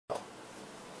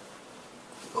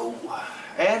Oh,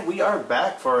 and we are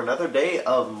back for another day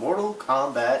of Mortal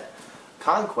Kombat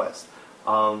Conquest.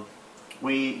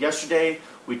 Yesterday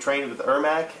we trained with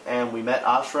Ermac and we met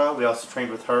Ashra. We also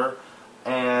trained with her,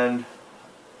 and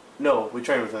no, we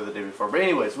trained with her the day before. But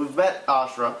anyways, we've met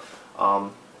Ashra,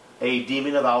 a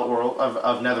demon of Outworld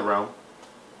of Netherrealm,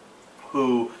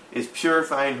 who is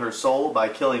purifying her soul by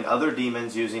killing other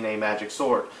demons using a magic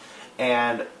sword.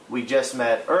 And we just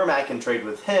met Ermac and trained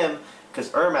with him, because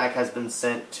Ermac has been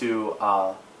sent to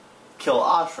kill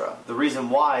Ashra. The reason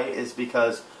why is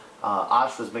because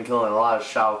Ashra's been killing a lot of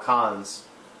Shao Kahn's,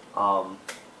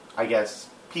 I guess,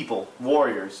 people,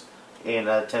 warriors, in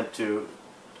an attempt to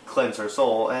cleanse her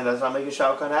soul, and that's not making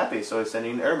Shao Kahn happy, so he's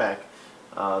sending Ermac,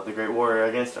 the great warrior,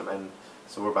 against him. And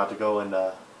so we're about to go and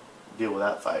deal with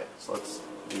that fight. So let's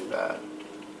do that.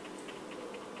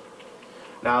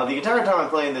 Now, the entire time I'm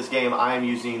playing this game, I am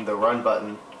using the run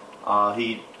button.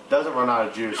 He doesn't run out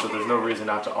of juice, so there's no reason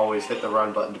not to always hit the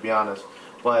run button, to be honest.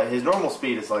 But his normal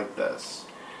speed is like this.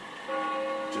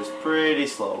 Just pretty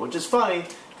slow, which is funny,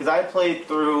 because I played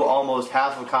through almost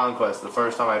half of Conquest the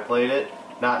first time I played it,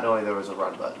 not knowing there was a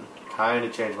run button. Kind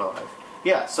of changed my life.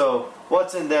 Yeah, so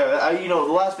what's in there? You know,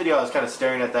 the last video I was kind of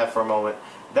staring at that for a moment.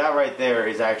 That right there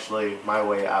is actually my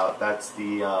way out. That's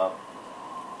the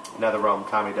Netherrealm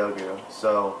Kamidogu.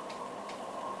 So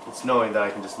it's knowing that I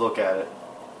can just look at it,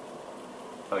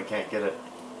 but I can't get it.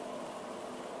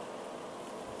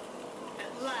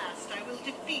 At last I will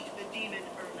defeat the demon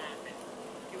Ermac.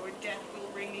 Your death will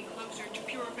bring me closer to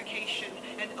purification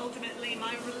and ultimately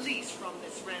my release from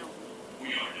this realm. We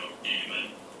are no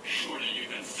demon. Surely you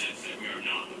can sense that we are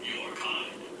not of your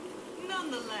kind.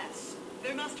 Nonetheless,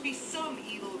 there must be some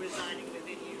evil residing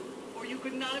within you, or you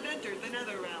could not have entered the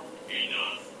Netherrealm.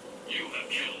 Enough. You have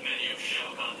killed many of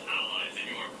Shao Kahn's allies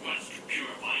in your quest to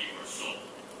purify your soul.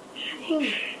 You will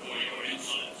pay for your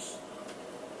insolence.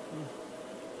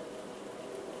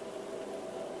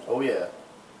 Oh yeah.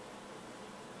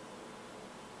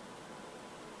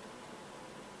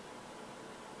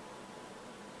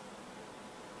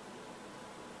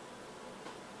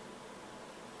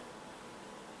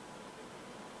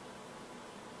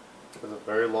 It was a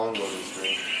very long loading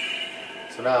screen.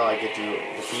 So now I get to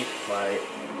defeat my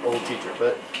old teacher.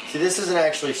 But see, this isn't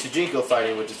actually Sujinko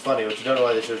fighting, which is funny, which you don't know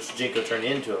why they showed Sujinko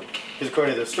turning into him. Because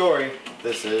according to the story,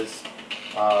 this is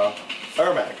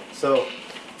Ermac. So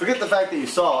forget the fact that you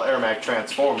saw Ermac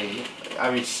transforming,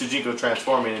 Sujinko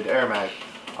transforming into Ermac.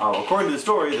 According to the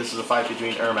story, this is a fight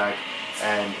between Ermac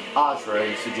and Ashra,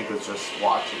 and Sujinko's just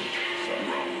watching.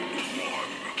 So.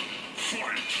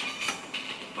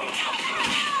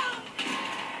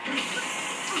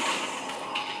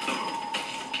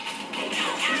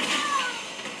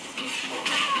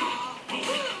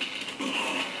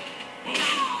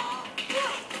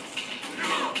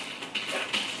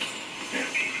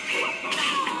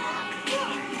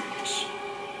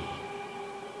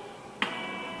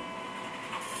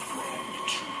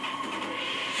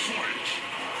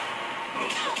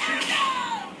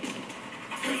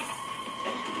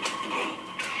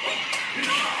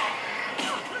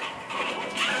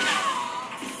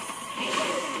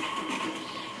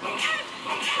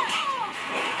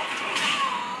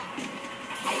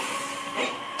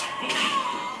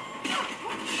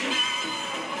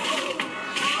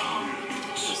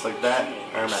 Just like that,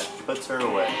 Ermac puts her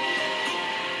away.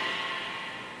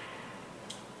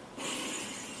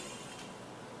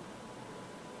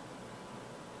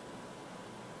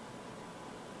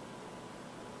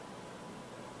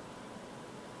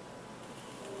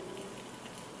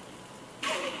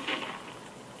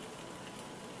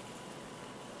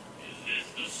 Is this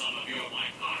the sum of your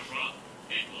might, Ashra?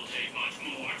 It will take much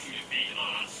more to defeat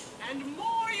us. And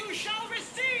more you shall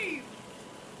receive!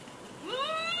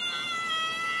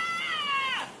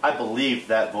 I believed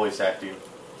that voice acting.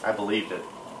 I believed it.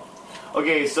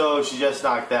 Okay, so she just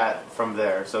knocked that from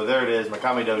there. So there it is, my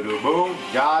Kamidogu. Boom,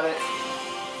 got it.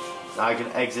 Now I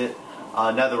can exit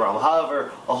Netherrealm.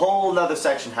 However, a whole nother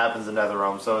section happens in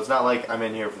Netherrealm, so it's not like I'm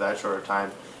in here for that short of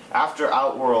time. After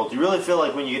Outworld, you really feel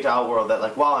like when you get to Outworld that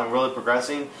like, wow, I'm really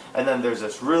progressing, and then there's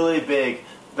this really big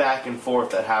back and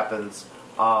forth that happens.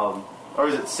 Or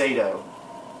is it Sado?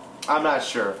 I'm not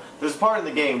sure. There's a part in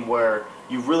the game where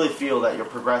you really feel that you're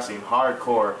progressing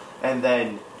hardcore, and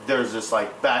then there's this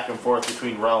like back and forth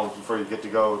between realms before you get to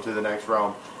go to the next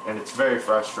realm, and it's very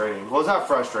frustrating. Well, it's not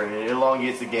frustrating, it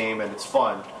elongates the game and it's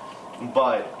fun.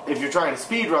 But if you're trying to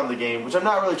speed run the game, which I'm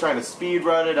not really trying to speed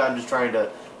run it, I'm just trying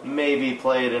to maybe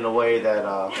play it in a way that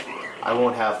I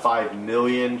won't have 5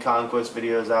 million Conquest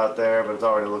videos out there, but it's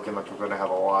already looking like we're going to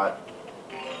have a lot.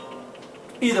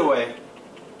 Either way,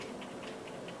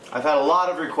 I've had a lot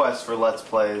of requests for Let's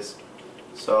Plays,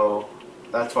 so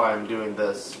that's why I'm doing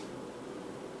this.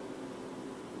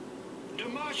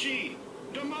 Damashi!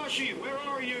 Damashi, where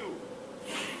are you?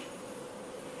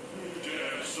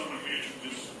 Dad summoned me to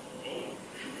this. Oh,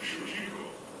 Shujiko.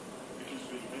 It has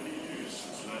been many years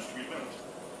since last we met.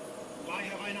 Why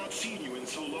have I not seen you in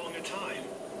so long a time?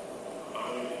 I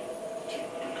take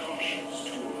precautions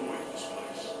to avoid this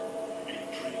place. It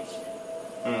intrigues me.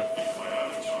 If my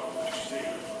avatar were to stay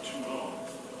here for too long,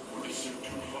 or descend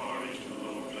too far into the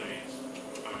lower planes,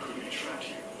 I could be trapped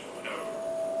here forever.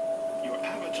 Your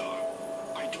avatar?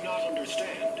 I do not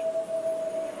understand.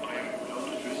 I am without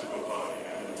a physical body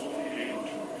and am only able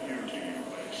to appear to you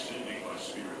by extending my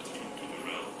spirit into the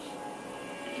realms.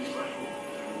 It is my hope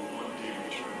that I will one day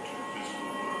return to the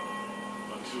physical world.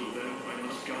 Until then, I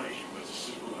must guide you as a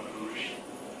simple apparition.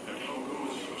 And how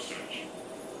goes your search?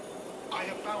 I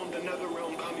have found the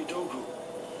Netherrealm Kamidogu.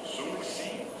 So it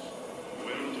seems.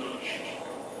 Well done, Shujiko.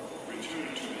 Return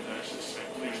to the Nexus and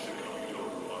place the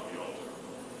Kamidogu on the altar.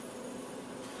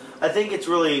 I think it's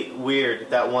really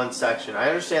weird, that one section. I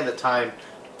understand that time,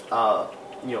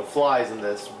 flies in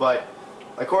this, but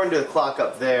according to the clock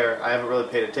up there, I haven't really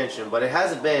paid attention, but it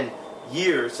hasn't been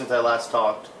years since I last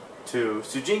talked to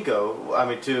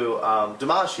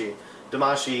Damashi.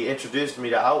 Damashi introduced me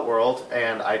to Outworld,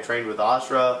 and I trained with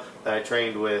Ashra, then I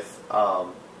trained with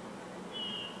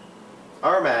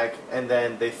Armag, and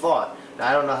then they fought. Now,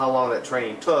 I don't know how long that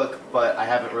training took, but I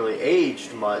haven't really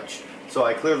aged much, so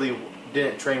I clearly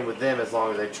didn't train with them as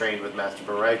long as I trained with Master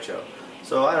Baraicho.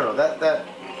 So I don't know, that's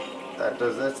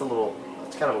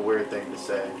kind of a weird thing to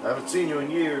say. I haven't seen you in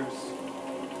years.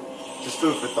 Just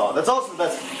food for thought. That's also the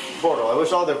best portal. I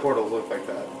wish all their portals looked like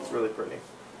that. It's really pretty.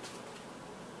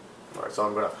 Alright, so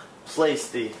I'm gonna place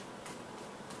the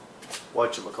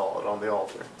whatchamacallit on the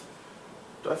altar.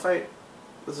 Do I fight?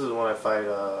 This isn't when I fight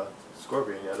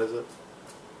Scorpion yet, is it?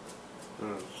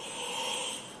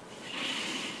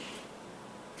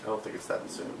 I don't think it's that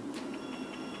soon.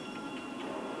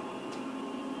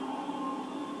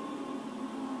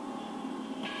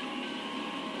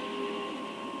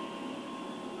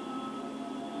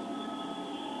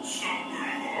 Stop where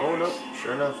you are. Oh no,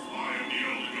 sure enough. I am the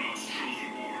Elder God's chosen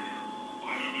warrior. I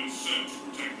have been sent to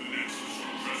protect the Nexus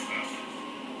from trespassers.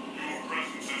 Your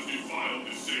presence has defiled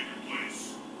this sacred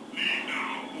place. Leave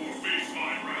now, or face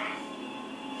my wrath.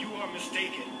 You are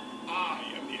mistaken. I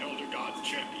am the Elder God's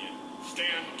champion.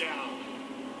 Stand down.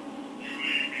 You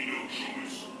leave me no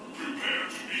choice. Prepare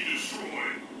to be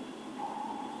destroyed.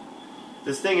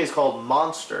 This thing is called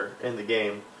Monster in the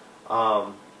game.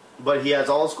 But he has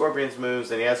all Scorpion's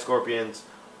moves, and he has Scorpion's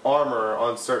armor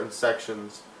on certain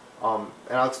sections. And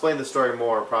I'll explain the story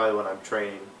more probably when I'm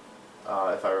training,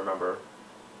 if I remember.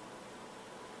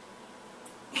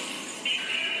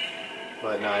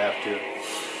 But now I have to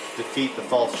defeat the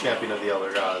false champion of the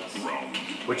Elder Gods,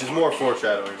 which is more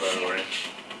foreshadowing, by the way.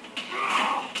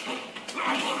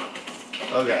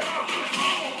 Okay.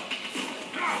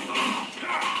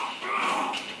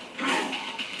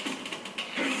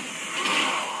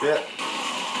 Shit.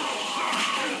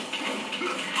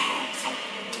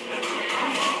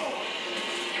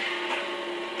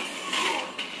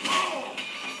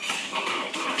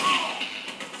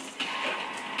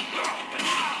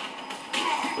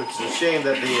 Which is a shame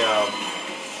that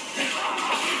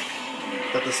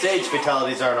the stage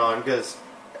fatalities aren't on, because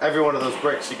every one of those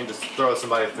bricks you can just throw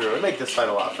somebody through. It'd make this fight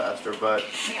a lot faster, but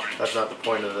that's not the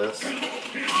point of this.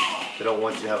 They don't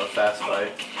want you to have a fast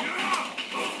fight.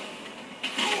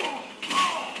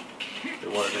 They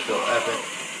want it to feel epic.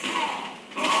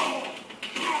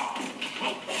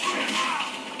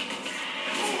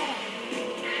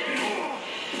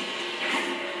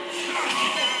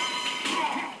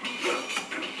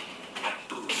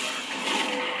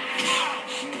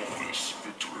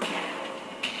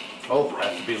 Oh, I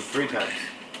have to beat him 3 times.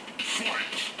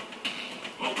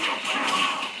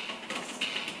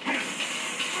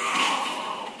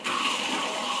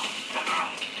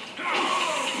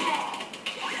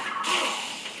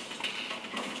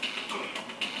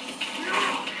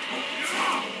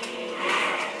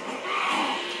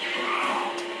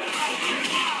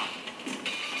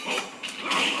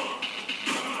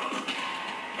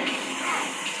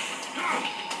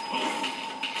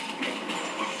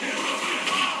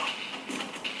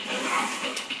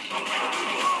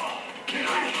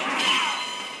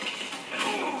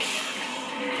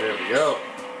 There we go.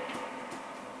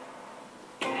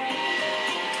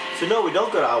 So no, we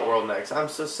don't go to Outworld next. I'm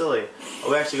so silly.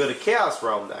 We actually go to Chaos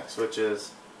Realm next, which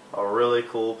is a really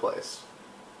cool place.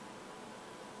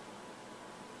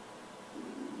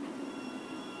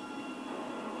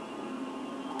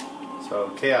 So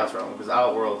Chaos Realm, because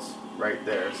Outworld's right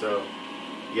there. So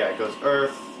yeah, it goes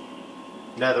Earth,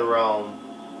 Nether Realm,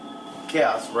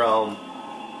 Chaos Realm,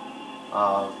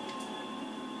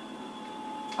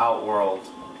 Outworld,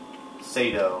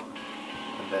 Sado,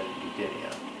 and then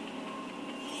Eugenia.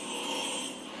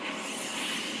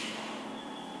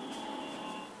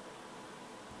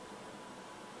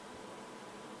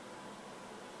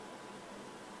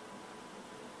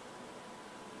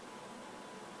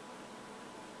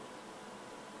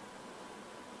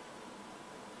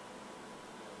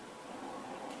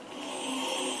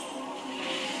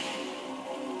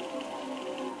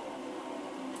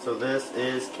 So this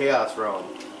is Chaos Realm.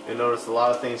 You'll notice a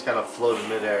lot of things kind of float in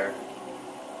midair.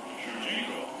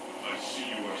 Shujiko, I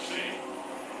see you are safe.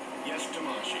 Yes,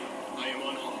 Tamashi. I am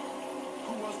unharmed.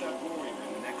 Who was that warrior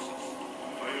in the Nexus?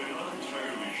 I am not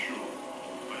entirely sure.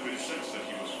 I could sense that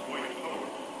he was quite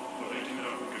powerful, but I did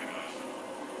not recognize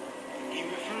him. He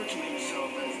referred to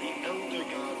himself as the Elder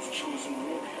God's chosen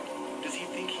warrior. Does he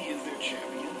think he is their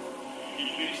champion?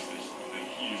 He thinks this, and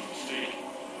he is mistaken.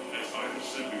 As I have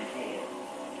said before,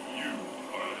 you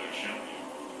are their champion.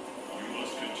 You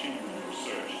must continue your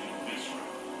search in this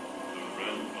realm, the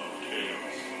realm of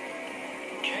chaos.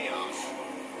 Chaos?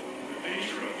 The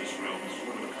nature of this realm is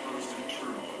one of constant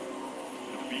turmoil.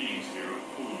 The beings here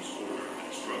oppose order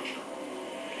and structure.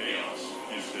 Chaos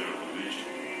is their religion.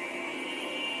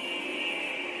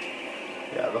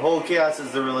 Yeah, the whole Chaos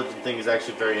is the religion thing is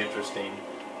actually very interesting.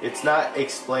 It's not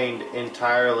explained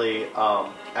entirely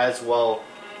as well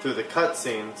through the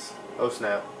cutscenes. Oh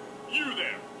snap. You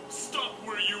there! Stop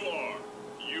where you are!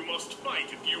 You must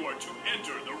fight if you are to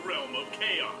enter the realm of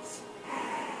chaos.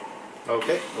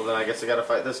 Okay, well then I guess I gotta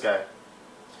fight this guy.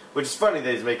 Which is funny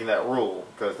that he's making that rule,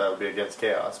 because that would be against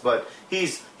Chaos. But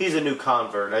he's a new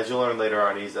convert. As you'll learn later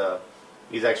on, he's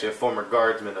actually a former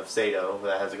guardsman of Sado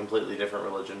that has a completely different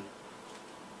religion.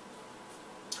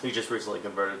 He just recently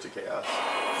converted to Chaos.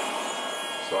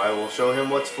 So I will show him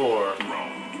what's for. Round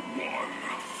one,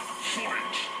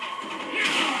 fight!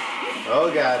 Oh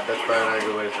god, that's probably not a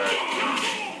good way to start.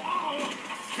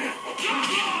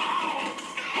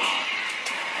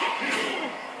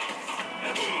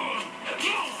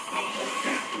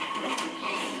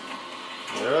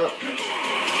 Yep.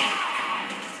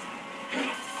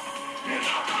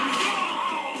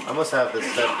 I must have this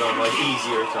set done like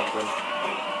easy or something.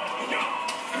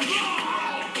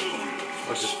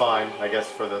 Which is fine, I guess,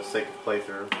 for the sake of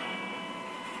playthrough.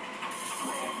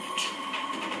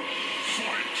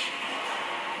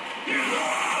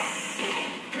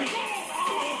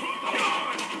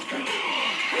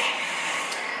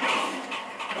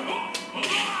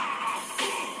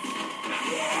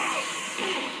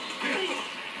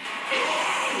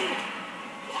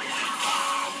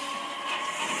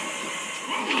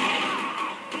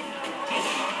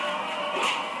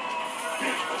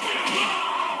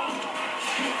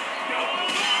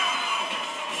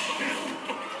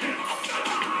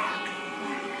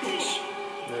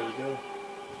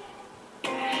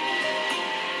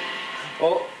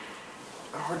 Well,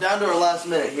 we're down to our last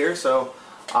minute here, so,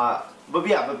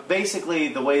 but basically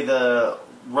the way the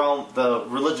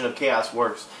religion of chaos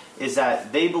works is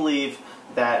that they believe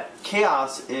that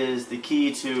chaos is the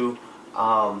key to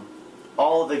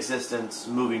all of existence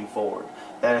moving forward.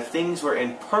 That if things were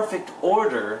in perfect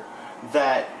order,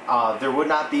 that there would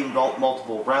not be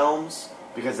multiple realms,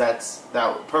 because that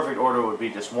perfect order would be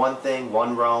just one thing,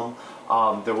 one realm.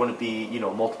 There wouldn't be,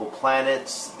 multiple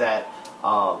planets. That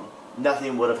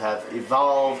nothing would have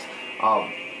evolved,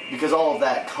 because all of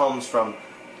that comes from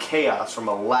chaos, from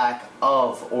a lack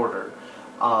of order.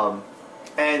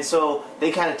 And so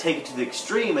they kind of take it to the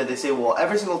extreme, and they say, well,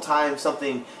 every single time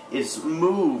something is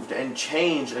moved and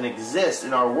changed and exists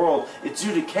in our world, it's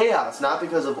due to chaos, not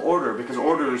because of order, because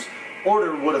order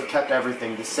would have kept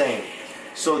everything the same.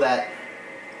 So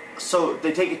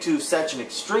they take it to such an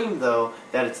extreme, though,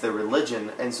 that it's their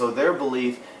religion, and so their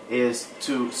belief is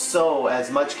to sow as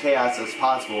much chaos as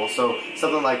possible. So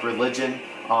something like religion,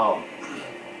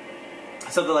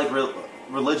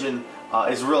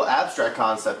 is a real abstract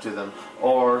concept to them,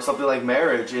 or something like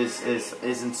marriage is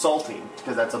insulting,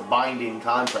 because that's a binding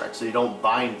contract, so you don't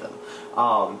bind them.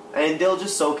 And they'll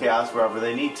just sow chaos wherever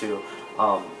they need to,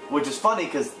 which is funny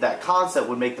because that concept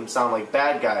would make them sound like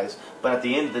bad guys, but at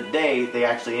the end of the day, they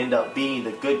actually end up being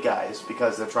the good guys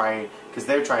because they're trying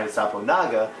to stop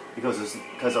Onaga, because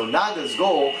Onaga's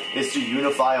goal is to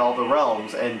unify all the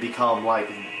realms and become like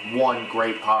one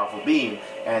great powerful being,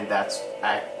 and that's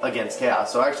against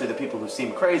chaos. So actually the people who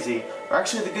seem crazy are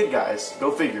actually the good guys.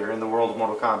 Go figure, in the world of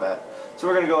Mortal Kombat. So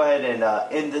we're going to go ahead and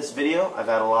end this video. I've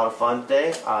had a lot of fun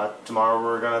today. Tomorrow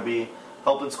we're going to be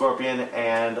helping Scorpion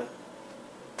and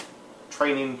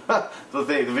training. The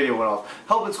video went off.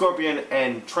 Helping Scorpion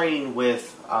and training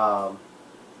with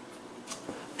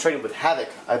Havoc,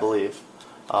 I believe.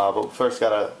 But first,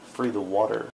 gotta free the water.